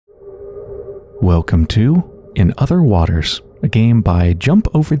Welcome to In Other Waters, a game by Jump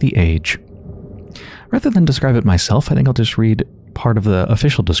Over the Age. Rather than describe it myself, I think I'll just read part of the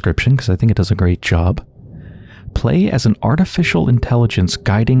official description because I think it does a great job. Play as an artificial intelligence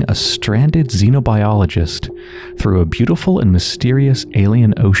guiding a stranded xenobiologist through a beautiful and mysterious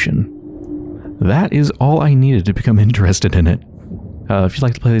alien ocean. That is all I needed to become interested in it. If you'd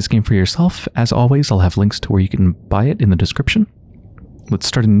like to play this game for yourself, as always, I'll have links to where you can buy it in the description. Let's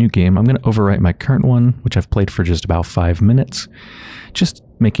start a new game. I'm going to overwrite my current one, which I've played for just about 5 minutes, just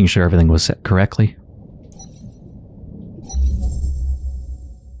making sure everything was set correctly.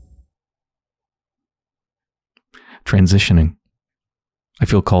 Transitioning. I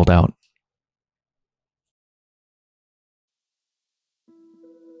feel called out.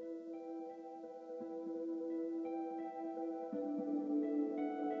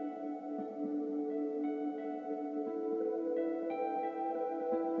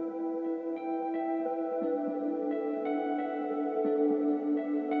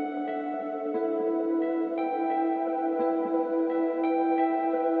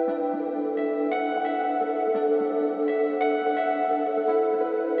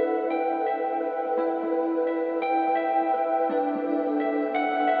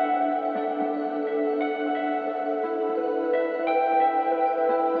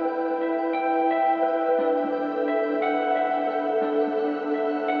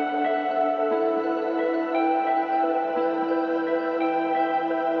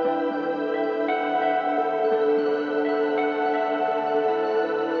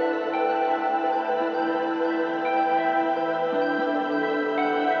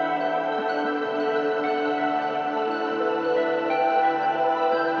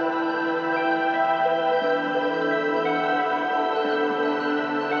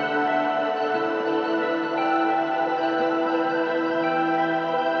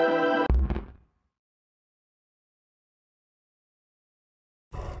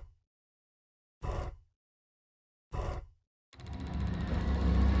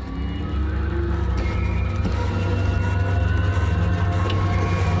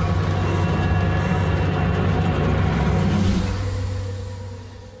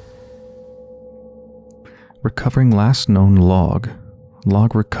 Recovering last known log.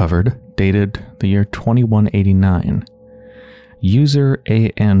 Log recovered, dated the year 2189. User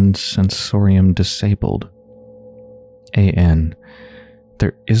AN sensorium disabled. AN.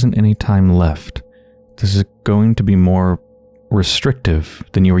 There isn't any time left. This is going to be more restrictive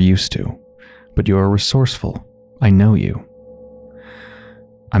than you are used to, but you are resourceful. I know you.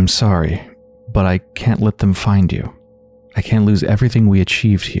 I'm sorry, but I can't let them find you. I can't lose everything we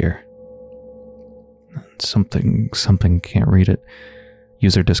achieved here. Something, can't read it.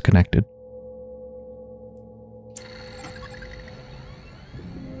 User disconnected.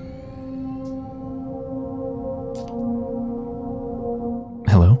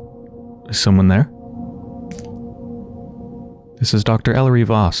 Hello? Is someone there? This is Dr. Ellery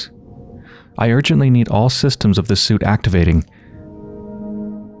Vas. I urgently need all systems of this suit activating.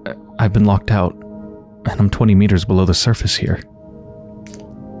 I've been locked out, and I'm 20 meters below the surface here.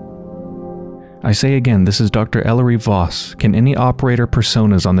 I say again, this is Dr. Ellery Vas. Can any operator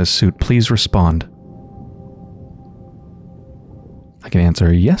personas on this suit please respond? I can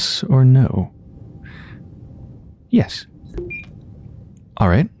answer yes or no. Yes.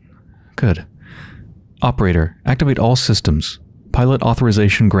 Alright. Good. Operator, activate all systems. Pilot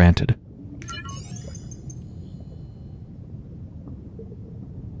authorization granted.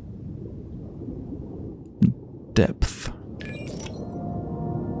 Depth.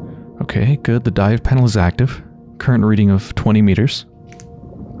 Okay, good. The dive panel is active. Current reading of 20 meters.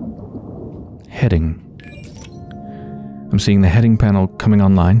 Heading. I'm seeing the heading panel coming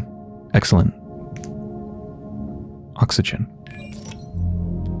online. Excellent. Oxygen.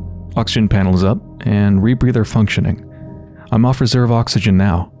 Oxygen panel is up, and rebreather functioning. I'm off reserve oxygen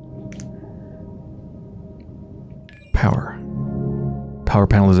now. Power. Power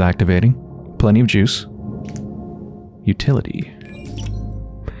panel is activating. Plenty of juice. Utility.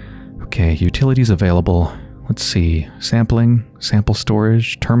 Okay, utilities available. Let's see. Sampling, sample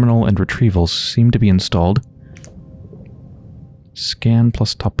storage, terminal, and retrievals seem to be installed. Scan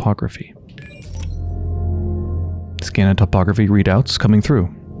plus topography. Scan and topography readouts coming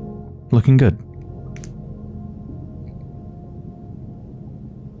through. Looking good.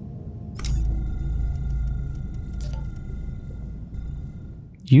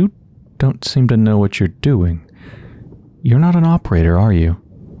 You don't seem to know what you're doing. You're not an operator, are you?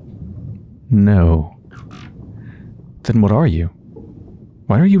 No. Then what are you?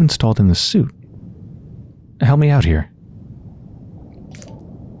 Why are you installed in this suit? Help me out here.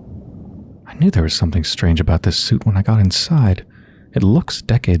 I knew there was something strange about this suit when I got inside. It looks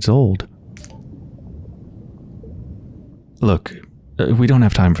decades old. Look, we don't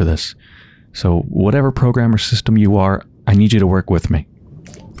have time for this. So whatever program or system you are, I need you to work with me.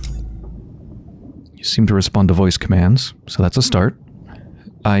 You seem to respond to voice commands, so that's a start.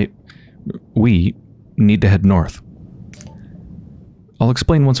 We need to head north. I'll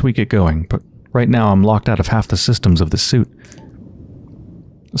explain once we get going, but right now I'm locked out of half the systems of the suit.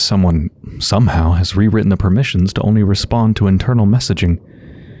 Someone, somehow, has rewritten the permissions to only respond to internal messaging.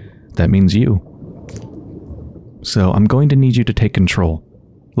 That means you. So I'm going to need you to take control.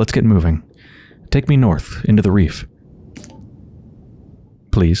 Let's get moving. Take me north, into the reef.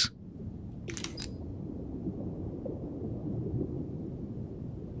 Please.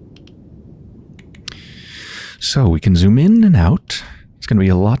 So we can zoom in and out. It's going to be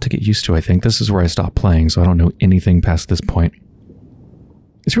a lot to get used to, I think. This is where I stopped playing, so I don't know anything past this point.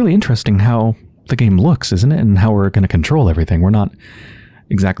 It's really interesting how the game looks, isn't it? And how we're going to control everything. We're not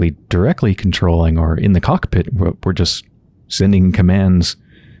exactly directly controlling or in the cockpit. We're just sending commands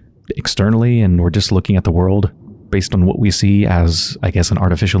externally, and we're just looking at the world based on what we see as, I guess, an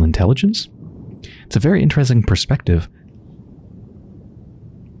artificial intelligence. It's a very interesting perspective.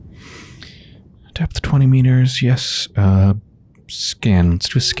 Depth 20 meters, yes. Scan. Let's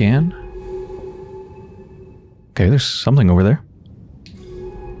do a scan. Okay, there's something over there.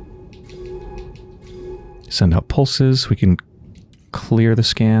 Send out pulses. We can clear the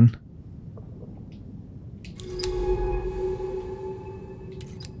scan.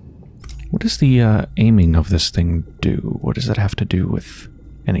 What does the aiming of this thing do? What does that have to do with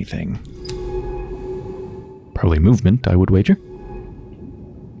anything? Probably movement, I would wager.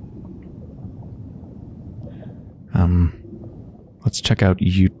 Let's check out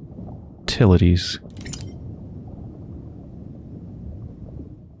utilities.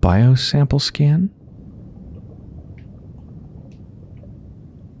 Biosample scan?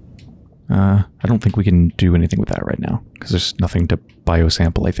 I don't think we can do anything with that right now, because there's nothing to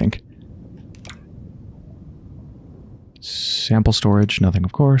biosample, I think. Sample storage, nothing,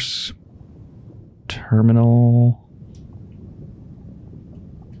 of course. Terminal.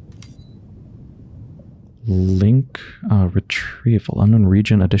 Link, retrieval, unknown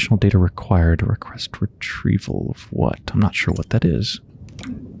region, additional data required, request retrieval of what? I'm not sure what that is.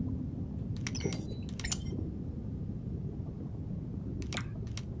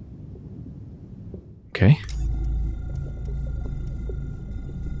 Okay.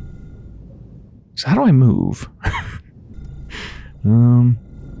 So how do I move?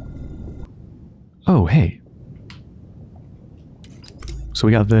 Oh, hey. So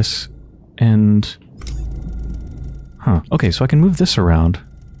we got this, and... Huh. Okay, so I can move this around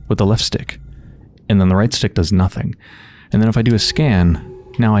with the left stick, and then the right stick does nothing. And then if I do a scan,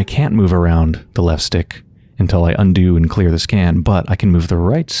 now I can't move around the left stick until I undo and clear the scan, but I can move the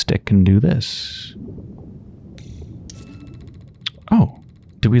right stick and do this. Oh,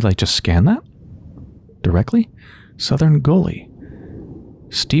 did we like just scan that? Directly? Southern Gully.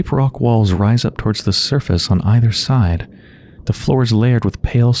 Steep rock walls rise up towards the surface on either side. The floor is layered with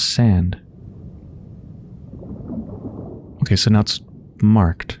pale sand. Okay, so now it's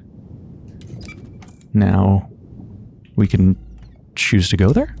marked. Now we can choose to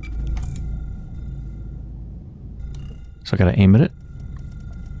go there? So I gotta aim at it.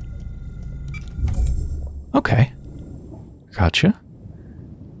 Okay. Gotcha.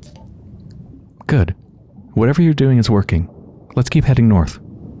 Good. Whatever you're doing is working. Let's keep heading north.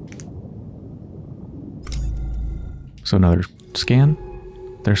 So another scan.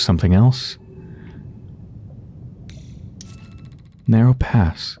 There's something else. Narrow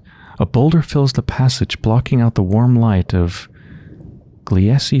pass. A boulder fills the passage, blocking out the warm light of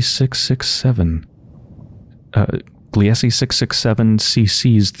Gliese 667. Gliese 667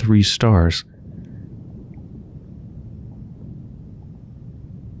 CC's 3 stars.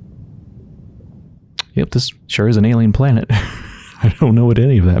 Yep, this sure is an alien planet. I don't know what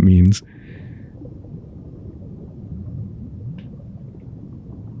any of that means.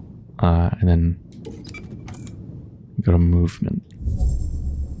 And then go to movement.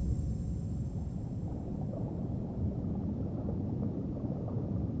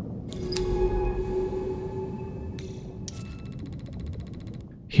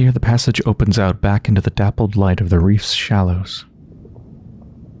 Here the passage opens out back into the dappled light of the reef's shallows.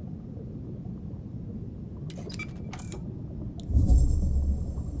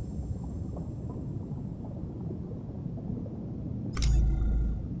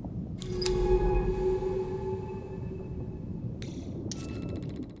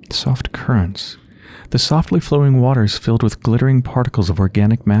 Soft currents. The softly flowing water is filled with glittering particles of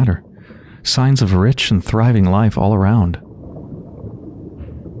organic matter. Signs of rich and thriving life all around.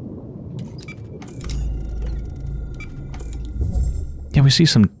 Yeah, we see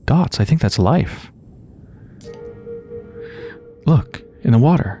some dots. I think that's life. Look, in the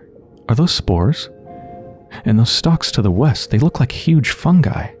water. Are those spores? And those stalks to the west, they look like huge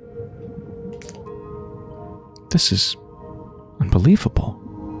fungi. This is unbelievable.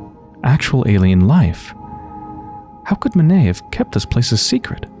 Actual alien life. How could Monet have kept this place a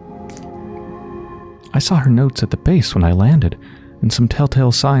secret? I saw her notes at the base when I landed, and some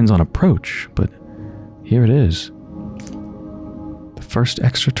telltale signs on approach, but here it is. The first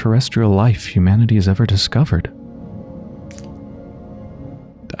extraterrestrial life humanity has ever discovered.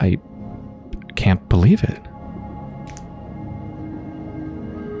 I can't believe it.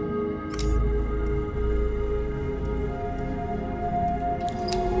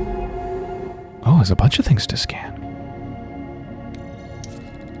 Oh, there's a bunch of things to scan.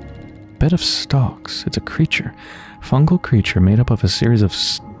 Bed of stalks. It's a creature. Fungal creature made up of a series of...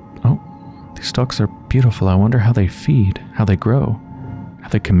 Oh, these stalks are beautiful. I wonder how they feed, how they grow, how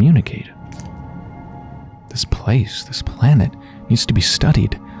they communicate. This place, this planet, needs to be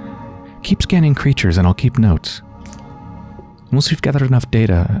studied. Keep scanning creatures and I'll keep notes. Once we've gathered enough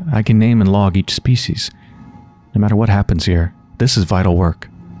data, I can name and log each species. No matter what happens here, this is vital work.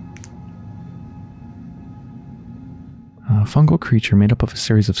 A fungal creature made up of a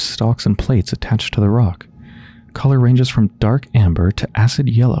series of stalks and plates attached to the rock. Color ranges from dark amber to acid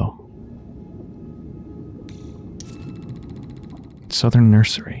yellow. Southern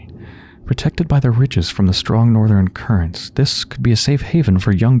nursery. Protected by the ridges from the strong northern currents, this could be a safe haven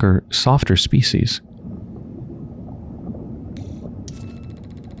for younger, softer species.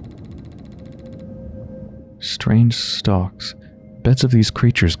 Strange stalks. Beds of these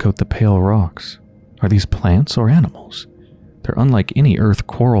creatures coat the pale rocks. Are these plants or animals? They're unlike any earth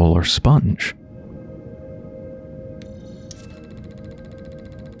coral or sponge.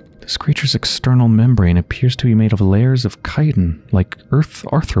 This creature's external membrane appears to be made of layers of chitin, like earth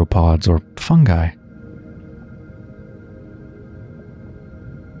arthropods or fungi.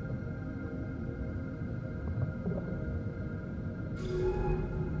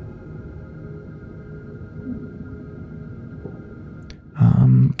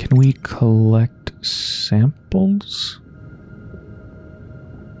 Can we collect samples?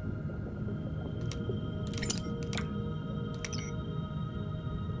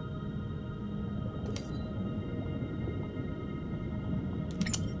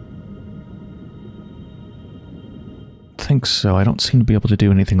 I think so. I don't seem to be able to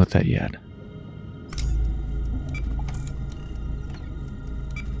do anything with that yet.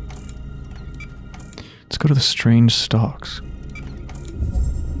 Let's go to the strange stalks.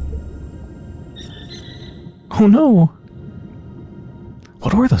 Oh no!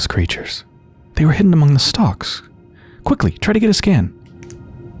 What were those creatures? They were hidden among the stalks. Quickly, try to get a scan.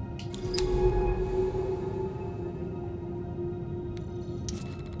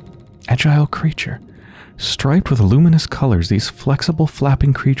 Agile creature. Striped with luminous colors, these flexible,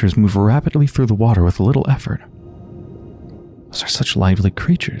 flapping creatures move rapidly through the water with little effort. Those are such lively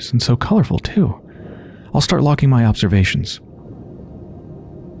creatures, and so colorful too. I'll start logging my observations.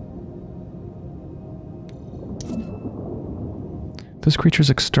 This creature's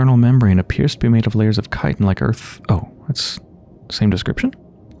external membrane appears to be made of layers of chitin like earth... Oh, that's the same description?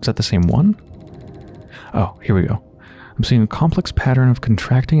 Is that the same one? Oh, here we go. I'm seeing a complex pattern of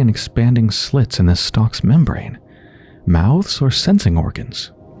contracting and expanding slits in this stalk's membrane. Mouths or sensing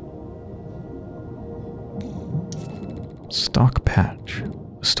organs? Stalk patch.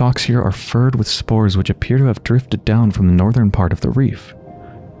 The stalks here are furred with spores which appear to have drifted down from the northern part of the reef.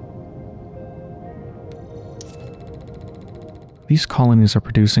 These colonies are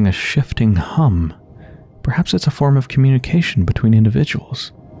producing a shifting hum. Perhaps it's a form of communication between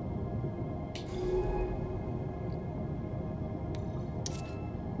individuals.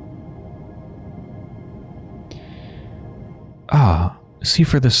 Ah, see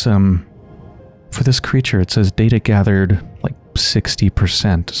for this creature it says data gathered like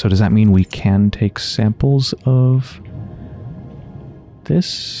 60%. So does that mean we can take samples of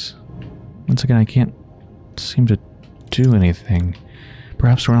this? Once again, I can't seem to do anything.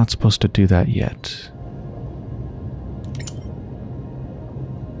 Perhaps we're not supposed to do that yet.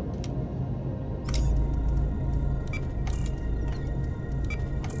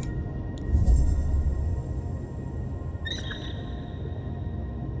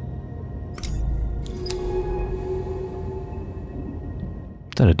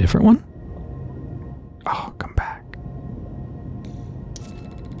 Is that a different one? Oh, come back.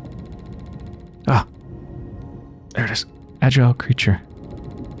 Ah! There it is. Agile creature.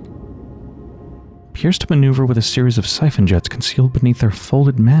 appears to maneuver with a series of siphon jets concealed beneath their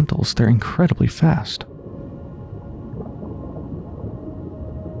folded mantles. They're incredibly fast.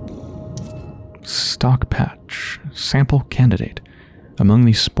 Stalk patch. Sample candidate. Among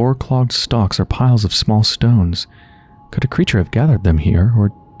these spore-clogged stalks are piles of small stones. Could a creature have gathered them here,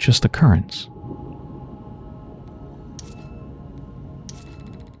 or just the currents?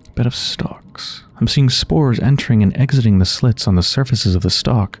 Bed of stalks. I'm seeing spores entering and exiting the slits on the surfaces of the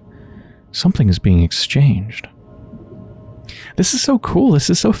stalk. Something is being exchanged. This is so cool. This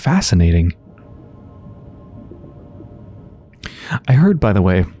is so fascinating. I heard, by the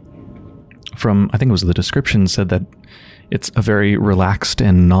way, from, I think it was the description, said that it's a very relaxed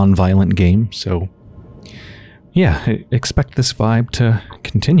and non-violent game, so yeah, expect this vibe to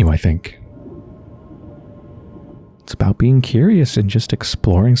continue, I think. It's about being curious and just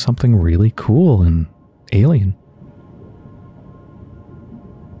exploring something really cool and alien.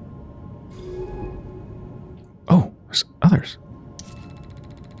 Oh, there's others.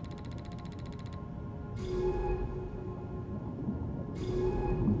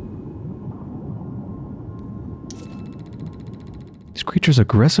 These creatures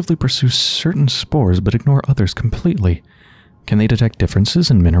aggressively pursue certain spores but ignore others completely. Can they detect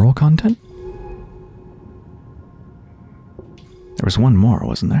differences in mineral content? There was one more,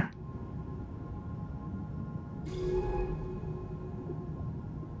 wasn't there?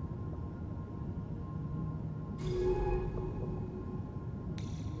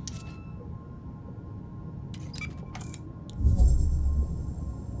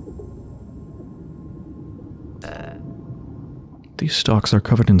 These stalks are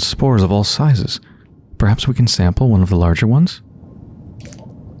covered in spores of all sizes. Perhaps we can sample one of the larger ones?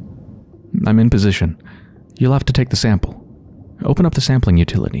 I'm in position. You'll have to take the sample. Open up the sampling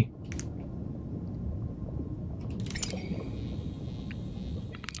utility.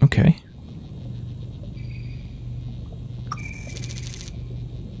 Okay.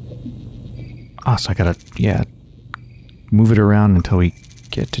 Ah, so I gotta, yeah, move it around until we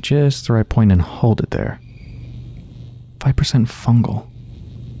get to just the right point and hold it there. 5% fungal.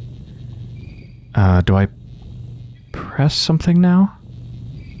 Do I press something now?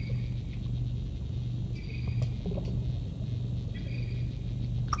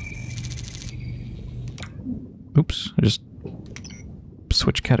 Oops, I just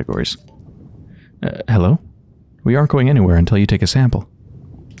switched categories. Hello? We aren't going anywhere until you take a sample.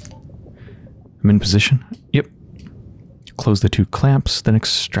 I'm in position? Yep. Close the 2 clamps, then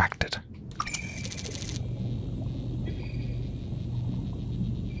extract it.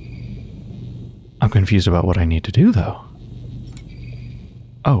 I'm confused about what I need to do, though.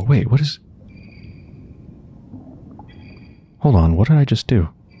 Oh, wait, what is... Hold on, what did I just do?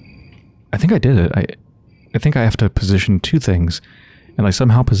 I think I did it. I think I have to position 2 things, and I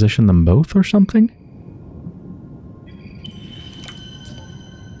somehow position them both or something?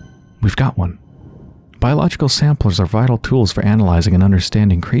 We've got one. Biological samplers are vital tools for analyzing and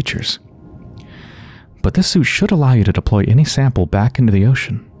understanding creatures. But this suit should allow you to deploy any sample back into the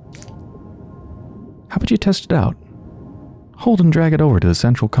ocean. How about you test it out? Hold and drag it over to the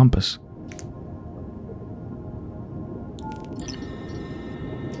central compass.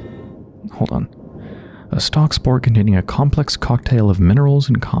 Hold on. A stalk spore containing a complex cocktail of minerals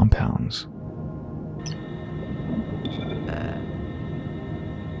and compounds.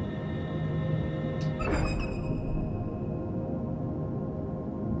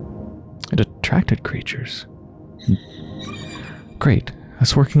 It attracted creatures. Great,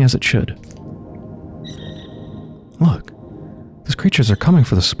 that's working as it should. Look, these creatures are coming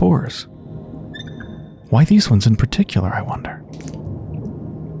for the spores. Why these ones in particular, I wonder?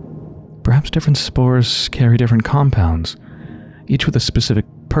 Perhaps different spores carry different compounds, each with a specific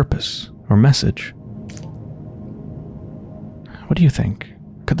purpose or message. What do you think?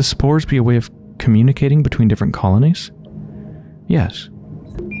 Could the spores be a way of communicating between different colonies? Yes.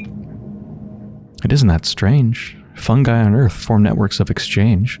 It isn't that strange. Fungi on Earth form networks of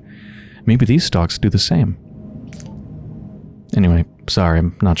exchange. Maybe these stalks do the same. Anyway, sorry,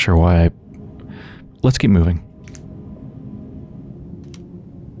 I'm not sure why Let's keep moving.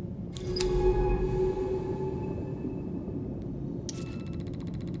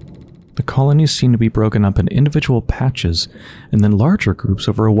 The colonies seem to be broken up in individual patches and then larger groups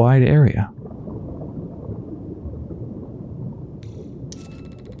over a wide area.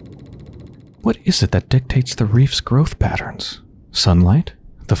 What is it that dictates the reef's growth patterns? Sunlight?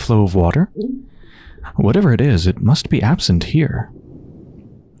 The flow of water? Whatever it is, it must be absent here.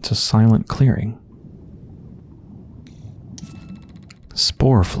 It's a silent clearing.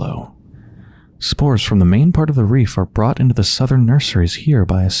 Spore flow. Spores from the main part of the reef are brought into the southern nurseries here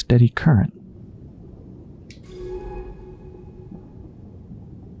by a steady current.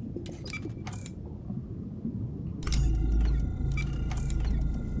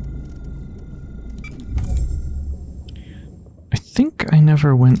 I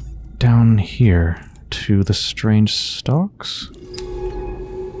never went down here to the strange stalks.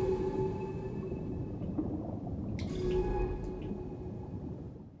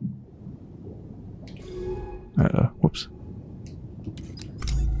 Whoops.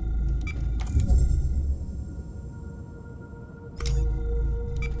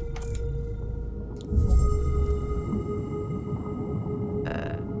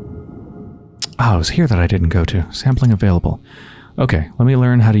 Oh, it was here that I didn't go to. Sampling available. Okay, let me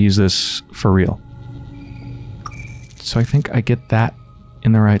learn how to use this for real. So I think I get that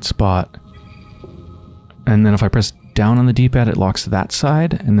in the right spot. And then if I press down on the D-pad, it locks that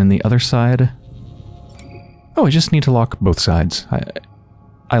side, and then the other side... Oh, I just need to lock both sides.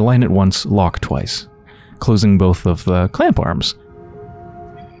 I line it once, lock twice, closing both of the clamp arms.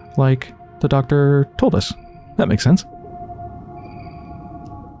 Like the doctor told us. That makes sense.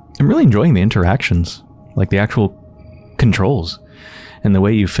 I'm really enjoying the interactions, like the actual controls, and the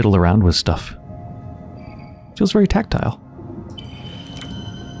way you fiddle around with stuff. Feels very tactile.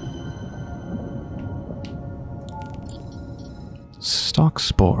 Stalk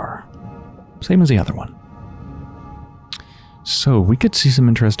spore. Same as the other one. So we could see some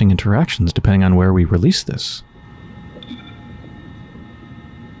interesting interactions depending on where we release this.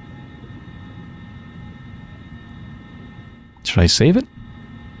 Should I save it?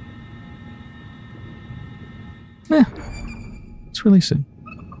 Let's release it.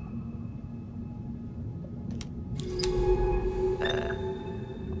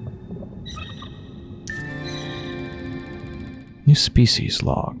 New species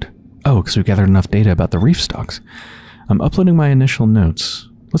logged. Oh, because we gathered enough data about the reef stalks. I'm uploading my initial notes.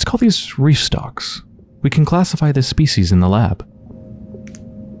 Let's call these reef stalks. We can classify this species in the lab.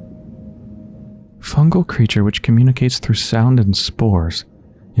 Fungal creature which communicates through sound and spores.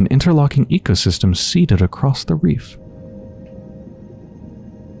 An interlocking ecosystem seeded across the reef.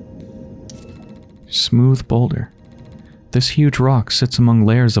 Smooth boulder. This huge rock sits among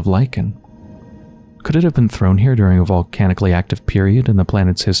layers of lichen. Could it have been thrown here during a volcanically active period in the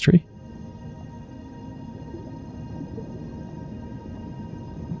planet's history?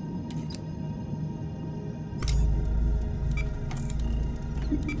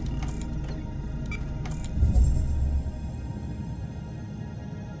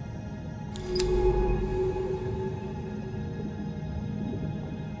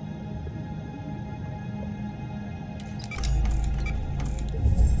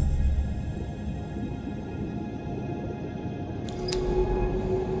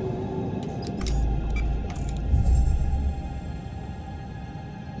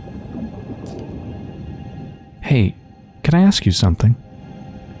 Hey, can I ask you something?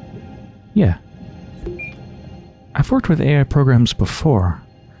 Yeah. I've worked with AI programs before,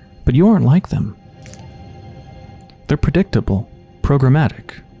 but you aren't like them. They're predictable,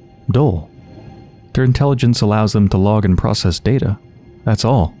 programmatic, dull. Their intelligence allows them to log and process data. That's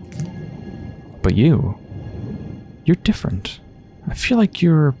all. But you're different. I feel like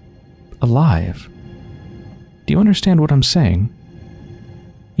you're alive. Do you understand what I'm saying?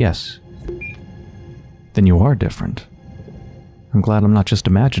 Yes. Then you are different. I'm glad I'm not just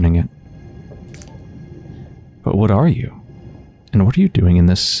imagining it. But what are you? And what are you doing in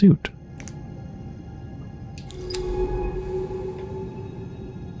this suit?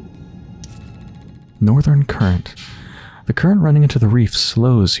 Northern current. The current running into the reef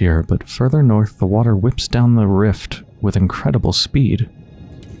slows here, but further north the water whips down the rift with incredible speed.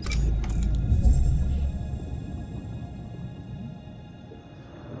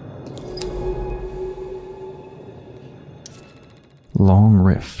 Long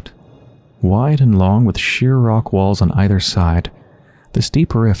rift. Wide and long with sheer rock walls on either side, this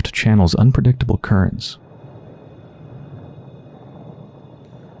deep rift channels unpredictable currents.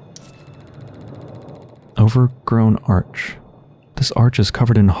 Overgrown arch. This arch is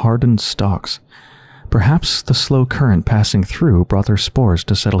covered in hardened stalks. Perhaps the slow current passing through brought their spores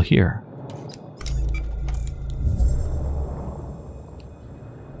to settle here.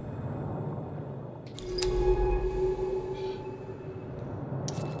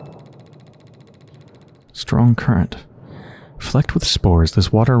 Strong current. Flecked with spores,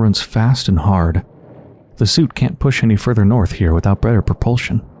 this water runs fast and hard. The suit can't push any further north here without better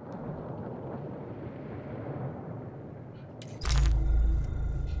propulsion.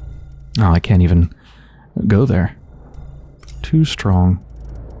 Oh, I can't even go there. Too strong.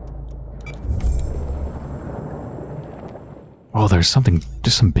 Oh, there's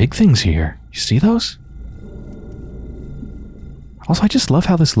some big things here. You see those? Also, I just love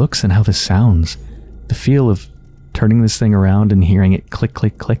how this looks and how this sounds. The feel of turning this thing around and hearing it click,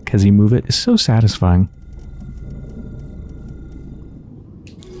 click, click as you move it is so satisfying.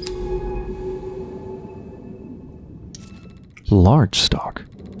 Large stalk.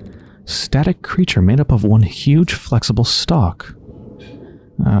 Static creature made up of one huge flexible stalk.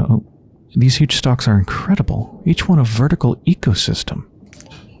 These huge stalks are incredible, each one a vertical ecosystem.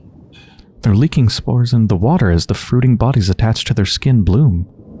 They're leaking spores into the water as the fruiting bodies attached to their skin bloom.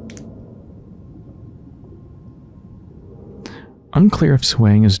 Unclear if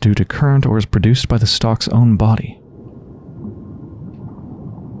swaying is due to current or is produced by the stalk's own body.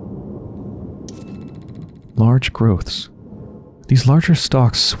 Large growths. These larger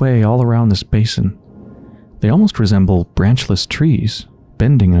stalks sway all around this basin. They almost resemble branchless trees,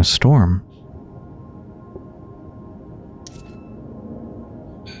 bending in a storm.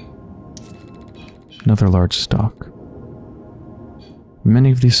 Another large stalk.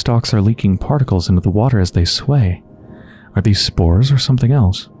 Many of these stalks are leaking particles into the water as they sway. Are these spores or something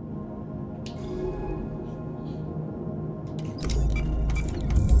else?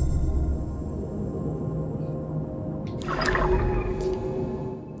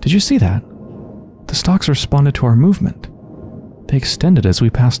 Did you see that? The stalks responded to our movement. They extended as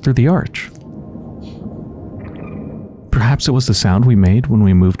we passed through the arch. Perhaps it was the sound we made when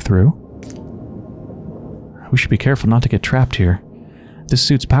we moved through? We should be careful not to get trapped here. This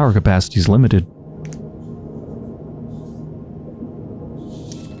suit's power capacity is limited.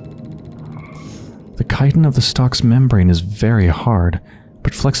 The chitin of the stalk's membrane is very hard,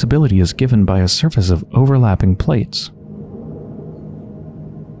 but flexibility is given by a surface of overlapping plates.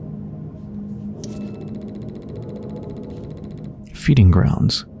 Feeding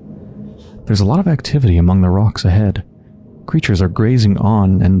grounds. There's a lot of activity among the rocks ahead. Creatures are grazing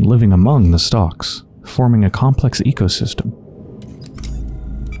on and living among the stalks, forming a complex ecosystem.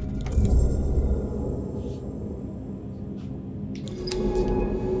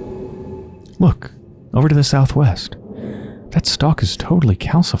 Look, over to the southwest. That stalk is totally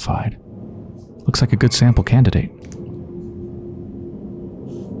calcified. Looks like a good sample candidate.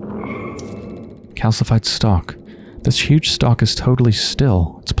 Calcified stalk. This huge stalk is totally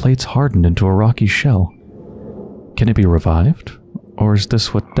still. Its plates hardened into a rocky shell. Can it be revived? Or is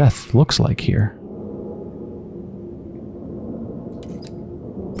this what death looks like here?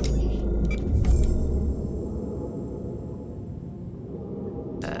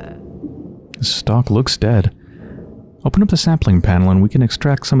 The stalk looks dead. Open up the sampling panel and we can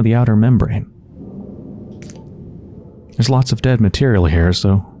extract some of the outer membrane. There's lots of dead material here,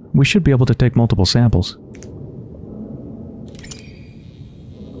 so we should be able to take multiple samples.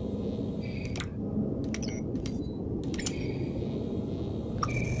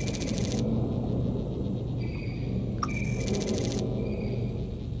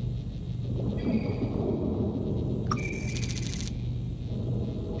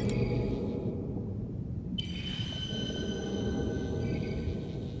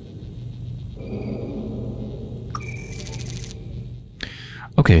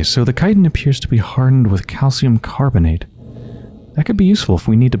 Okay, so the chitin appears to be hardened with calcium carbonate. That could be useful if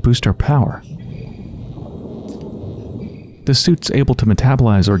we need to boost our power. The suit's able to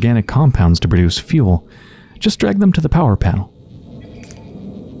metabolize organic compounds to produce fuel. Just drag them to the power panel.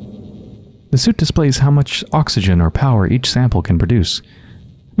 The suit displays how much oxygen or power each sample can produce.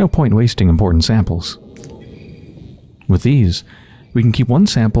 No point wasting important samples. With these, we can keep one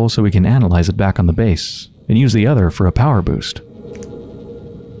sample so we can analyze it back on the base, and use the other for a power boost.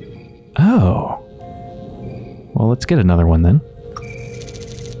 Oh. Well, let's get another one then.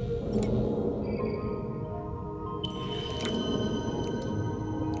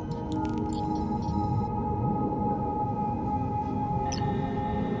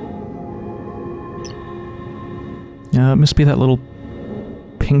 It must be that little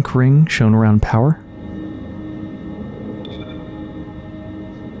pink ring shown around power.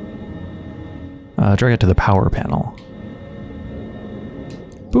 Drag it to the power panel.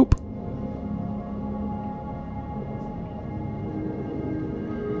 Boop.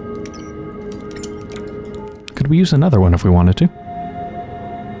 Could we use another one if we wanted to?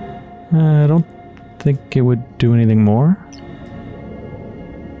 I don't think it would do anything more.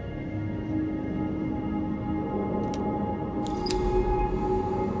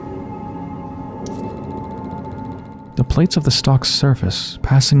 The plates of the stalk's surface,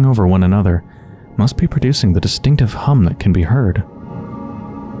 passing over one another, must be producing the distinctive hum that can be heard.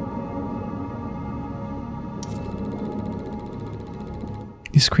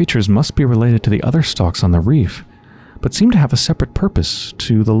 These creatures must be related to the other stalks on the reef, but seem to have a separate purpose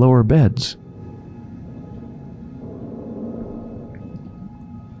to the lower beds.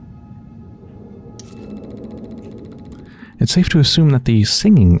 It's safe to assume that the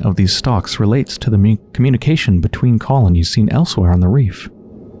singing of these stalks relates to the communication between colonies seen elsewhere on the reef.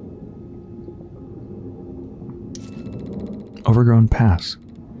 overgrown paths.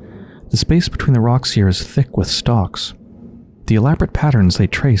 The space between the rocks here is thick with stalks. The elaborate patterns they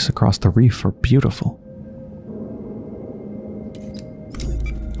trace across the reef are beautiful.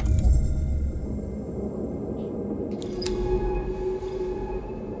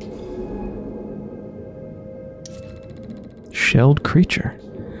 Shelled creature.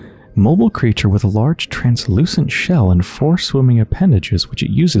 Mobile creature with a large translucent shell and 4 swimming appendages which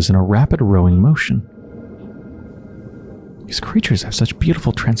it uses in a rapid rowing motion. These creatures have such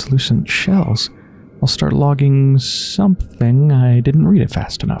beautiful translucent shells. I'll start logging something. I didn't read it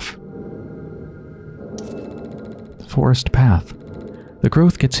fast enough. Forest path. The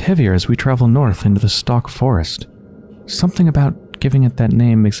growth gets heavier as we travel north into the stock forest. Something about giving it that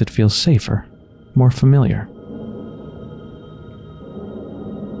name makes it feel safer, more familiar.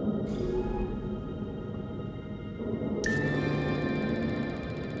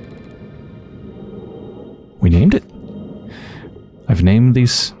 We named it. I've named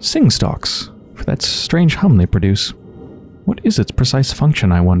these sing stalks for that strange hum they produce. What is its precise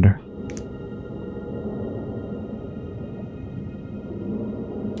function, I wonder?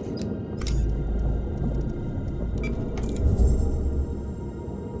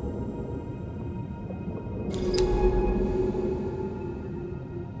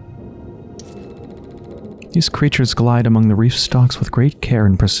 These creatures glide among the reef stalks with great care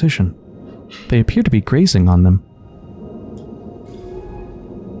and precision. They appear to be grazing on them.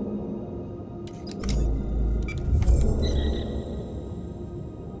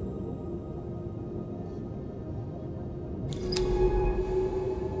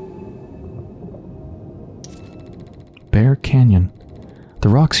 Bear Canyon. The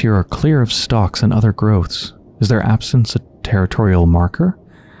rocks here are clear of stalks and other growths. Is their absence a territorial marker,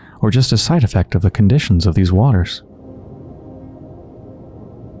 or just a side effect of the conditions of these waters?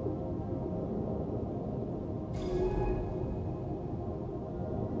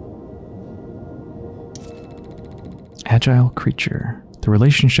 Agile creature. The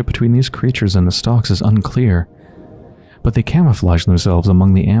relationship between these creatures and the stalks is unclear, but they camouflage themselves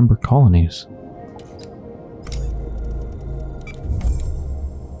among the amber colonies.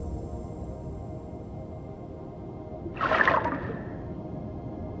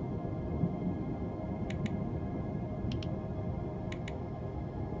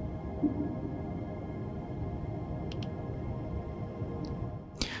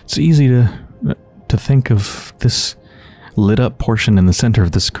 It's easy to think of this lit up portion in the center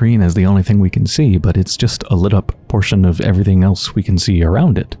of the screen as the only thing we can see, but it's just a lit up portion of everything else we can see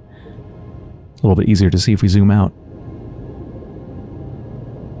around it. A little bit easier to see if we zoom out.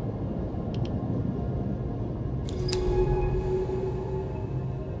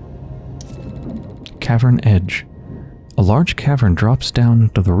 Cavern edge. A large cavern drops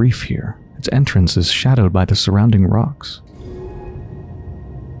down to the reef here. Its entrance is shadowed by the surrounding rocks.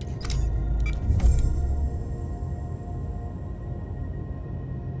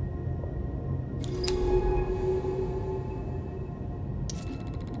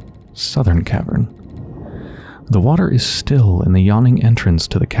 Southern cavern. The water is still in the yawning entrance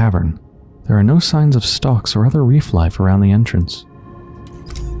to the cavern. There are no signs of stalks or other reef life around the entrance.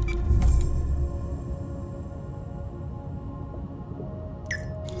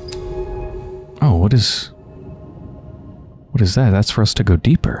 Oh, what is that? That's for us to go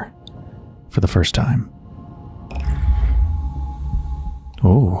deeper for the first time.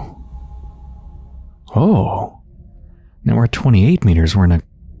 Oh. Oh. Now we're at 28 meters. We're in a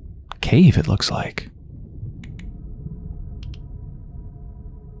cave, it looks like.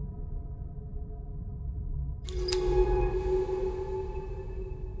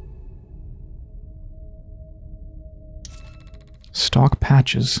 Stalk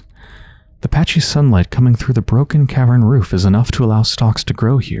patches. The patchy sunlight coming through the broken cavern roof is enough to allow stalks to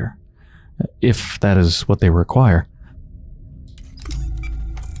grow here, if that is what they require.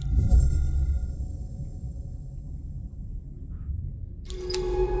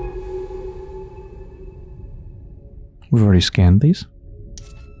 We've already scanned these.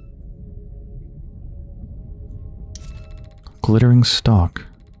 Glittering stalk.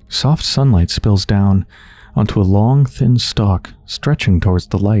 Soft sunlight spills down onto a long, thin stalk, stretching towards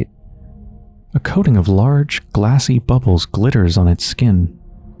the light. A coating of large, glassy bubbles glitters on its skin.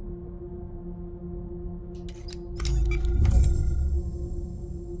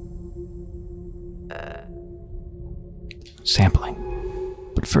 Sampling.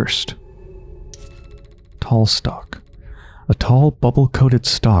 But first, tall stalk. A tall, bubble-coated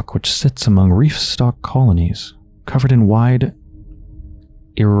stalk which sits among reef stalk colonies, covered in wide,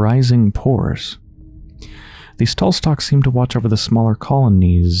 irising pores. These tall stalks seem to watch over the smaller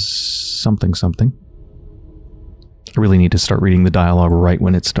colonies something. I really need to start reading the dialogue right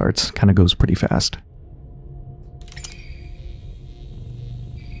when it starts. Kind of goes pretty fast.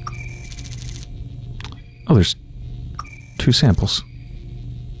 Oh, there's 2 samples.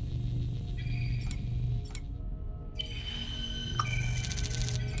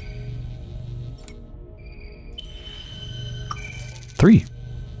 Three.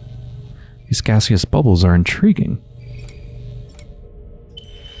 These gaseous bubbles are intriguing.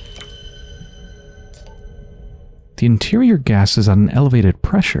 The interior gas is at an elevated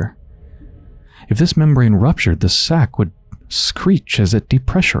pressure. If this membrane ruptured, the sac would screech as it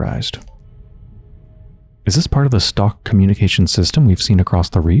depressurized. Is this part of the stock communication system we've seen across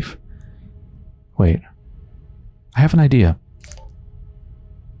the reef? Wait. I have an idea.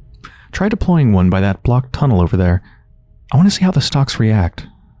 Try deploying one by that blocked tunnel over there. I want to see how the stocks react.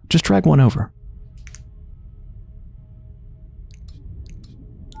 Just drag one over.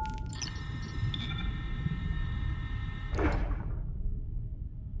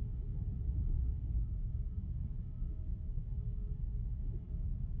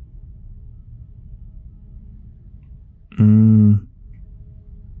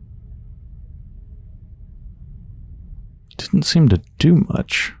 Didn't seem to do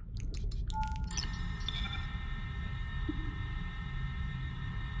much.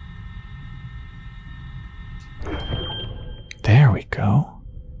 There we go.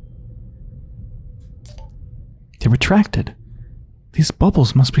 They retracted. These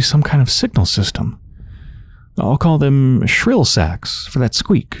bubbles must be some kind of signal system. I'll call them shrill sacs for that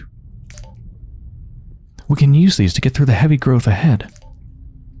squeak. We can use these to get through the heavy growth ahead.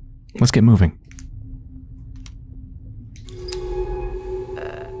 Let's get moving.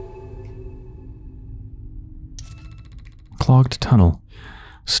 Clogged tunnel.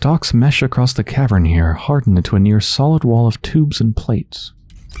 Stalks mesh across the cavern here, harden into a near solid wall of tubes and plates.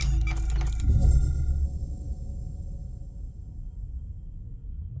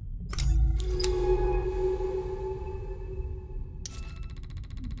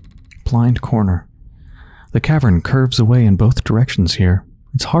 Blind corner. The cavern curves away in both directions here.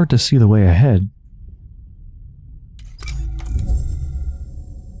 It's hard to see the way ahead.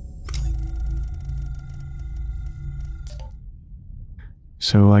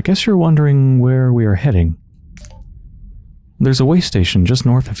 So I guess you're wondering where we are heading. There's a way station just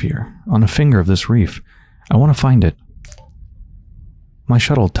north of here, on a finger of this reef. I want to find it. My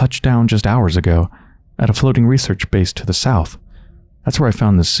shuttle touched down just hours ago, at a floating research base to the south. That's where I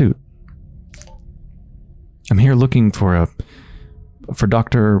found this suit. I'm here looking for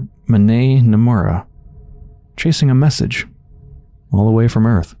Dr. Mane Nomura, chasing a message, all the way from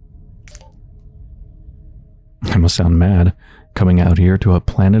Earth. I must sound mad, coming out here to a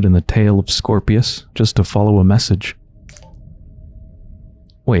planet in the tail of Scorpius just to follow a message.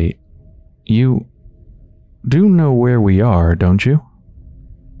 Wait, you do know where we are, don't you?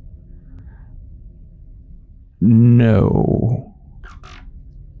 No.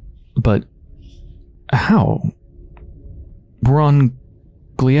 But how? We're on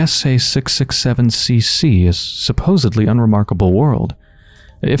Gliese 667cc, a supposedly unremarkable world,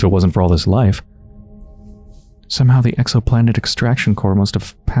 if it wasn't for all this life. Somehow the exoplanet extraction core must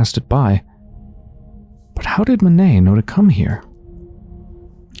have passed it by. But how did Mane know to come here?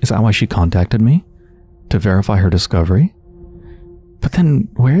 Is that why she contacted me? To verify her discovery? But then,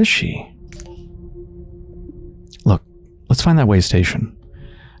 where is she? Look, let's find that way station.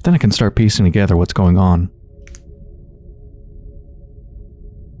 Then I can start piecing together what's going on.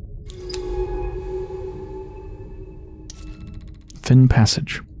 Thin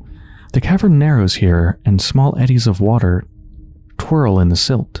passage. The cavern narrows here, and small eddies of water twirl in the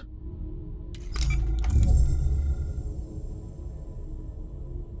silt.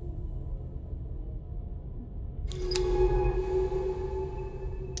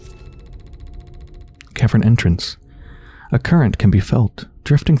 Cavern entrance. A current can be felt,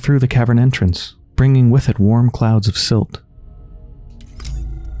 drifting through the cavern entrance, bringing with it warm clouds of silt.